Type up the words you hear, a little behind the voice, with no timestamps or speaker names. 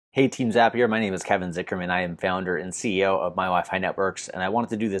Hey Team Zapier, my name is Kevin Zickerman. I am founder and CEO of MyWiFi Networks, and I wanted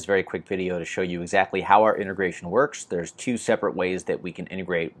to do this very quick video to show you exactly how our integration works. There's two separate ways that we can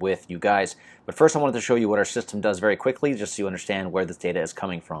integrate with you guys, but first I wanted to show you what our system does very quickly, just so you understand where this data is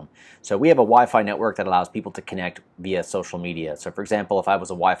coming from. So we have a Wi-Fi network that allows people to connect via social media. So for example, if I was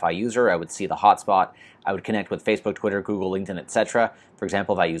a Wi-Fi user, I would see the hotspot. I would connect with Facebook, Twitter, Google, LinkedIn, etc. For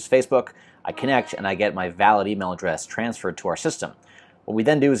example, if I use Facebook, I connect and I get my valid email address transferred to our system. What we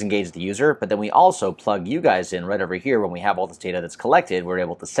then do is engage the user, but then we also plug you guys in right over here. When we have all this data that's collected, we're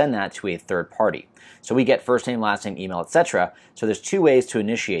able to send that to a third party. So we get first name, last name, email, etc. So there's two ways to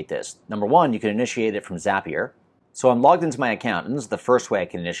initiate this. Number one, you can initiate it from Zapier. So I'm logged into my account, and this is the first way I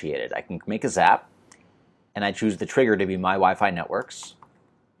can initiate it. I can make a zap, and I choose the trigger to be MyWiFi Networks.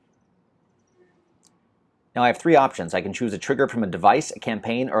 Now I have three options. I can choose a trigger from a device, a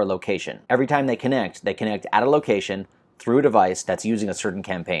campaign, or a location. Every time they connect at a location through a device that's using a certain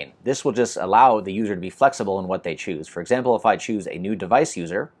campaign. This will just allow the user to be flexible in what they choose. For example, if I choose a new device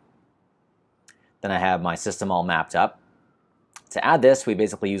user, then I have my system all mapped up. To add this, we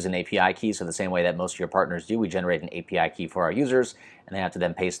basically use an API key, so the same way that most of your partners do, we generate an API key for our users, and they have to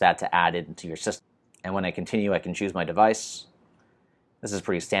then paste that to add it into your system. And when I continue, I can choose my device. This is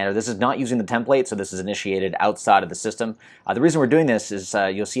pretty standard. This is not using the template, so this is initiated outside of the system. The reason we're doing this is,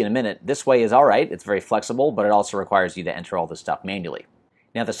 you'll see in a minute, this way is all right. It's very flexible, but it also requires you to enter all this stuff manually.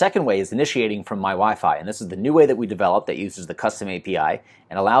 Now, the second way is initiating from MyWiFi, and this is the new way that we developed that uses the custom API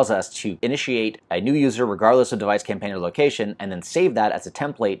and allows us to initiate a new user regardless of device, campaign, or location, and then save that as a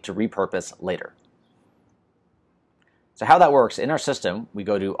template to repurpose later. So how that works, in our system, we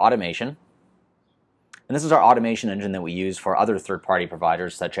go to Automation. And this is our automation engine that we use for other third-party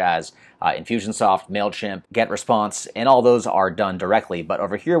providers such as Infusionsoft, MailChimp, GetResponse, and all those are done directly. But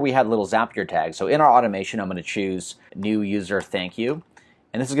over here we have a little Zapier tag. So in our automation, I'm going to choose New User Thank You.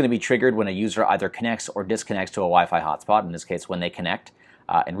 And this is going to be triggered when a user either connects or disconnects to a Wi-Fi hotspot, in this case when they connect,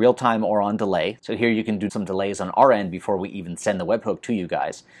 in real time or on delay. So here you can do some delays on our end before we even send the webhook to you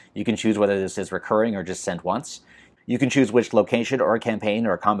guys. You can choose whether this is recurring or just sent once. You can choose which location or a campaign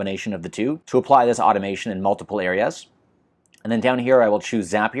or a combination of the two to apply this automation in multiple areas. And then down here I will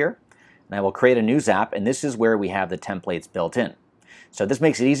choose Zapier, and I will create a new Zap, and this is where we have the templates built in. So this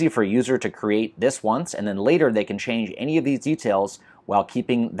makes it easy for a user to create this once, and then later they can change any of these details while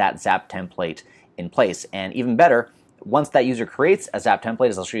keeping that Zap template in place. And even better, once that user creates a Zap template,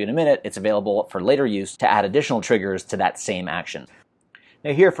 as I'll show you in a minute, it's available for later use to add additional triggers to that same action.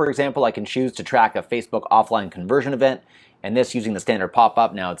 Now here, for example, I can choose to track a Facebook offline conversion event, and this using the standard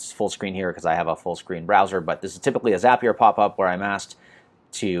pop-up. Now it's full screen here because I have a full screen browser, but this is typically a Zapier pop-up where I'm asked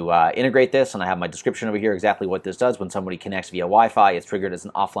to integrate this, and I have my description over here exactly what this does. When somebody connects via Wi-Fi, it's triggered as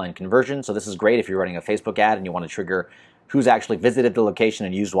an offline conversion, so this is great if you're running a Facebook ad and you want to trigger who's actually visited the location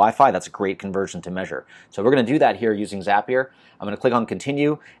and used Wi-Fi. That's a great conversion to measure. So we're going to do that here using Zapier. I'm going to click on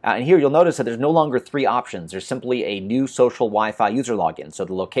Continue, and here you'll notice that there's no longer three options. There's simply a new social Wi-Fi user login. So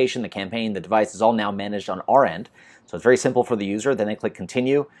the location, the campaign, the device is all now managed on our end. So it's very simple for the user. Then they click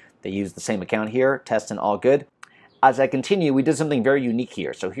Continue. They use the same account here, test and all good. As I continue, we did something very unique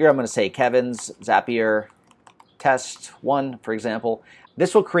here. So here I'm going to say Kevin's Zapier test 1, for example.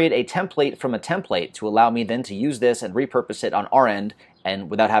 This will create a template from a template to allow me then to use this and repurpose it on our end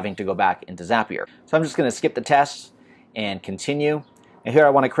and without having to go back into Zapier. So I'm just going to skip the test and continue. And here I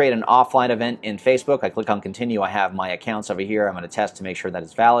want to create an offline event in Facebook. I click on Continue. I have my accounts over here. I'm going to test to make sure that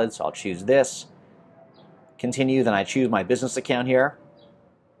it's valid. So I'll choose this. Continue. Then I choose my business account here.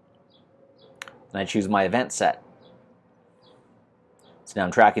 And I choose my event set. So now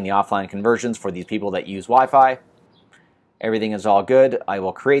I'm tracking the offline conversions for these people that use Wi-Fi. Everything is all good. I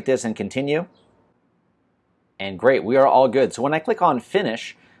will create this and continue. And great, we are all good. So when I click on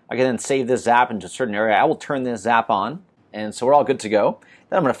Finish, I can then save this Zap into a certain area. I will turn this Zap on, and so we're all good to go.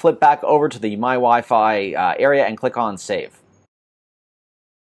 Then I'm going to flip back over to the My Wi-Fi area and click on Save.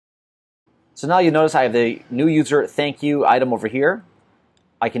 So now you notice I have the New User Thank You item over here.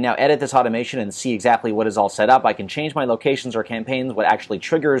 I can now edit this automation and see exactly what is all set up. I can change my locations or campaigns, what actually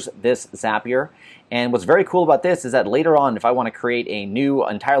triggers this Zapier. And what's very cool about this is that later on, if I want to create a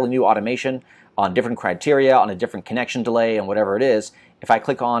entirely new automation on different criteria, on a different connection delay, and whatever it is, if I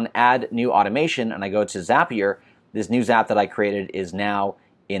click on Add New Automation and I go to Zapier, this new Zap that I created is now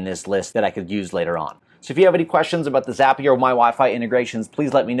in this list that I could use later on. So if you have any questions about the Zapier or MyWiFi integrations,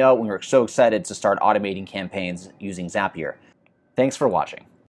 please let me know. We're so excited to start automating campaigns using Zapier. Thanks for watching.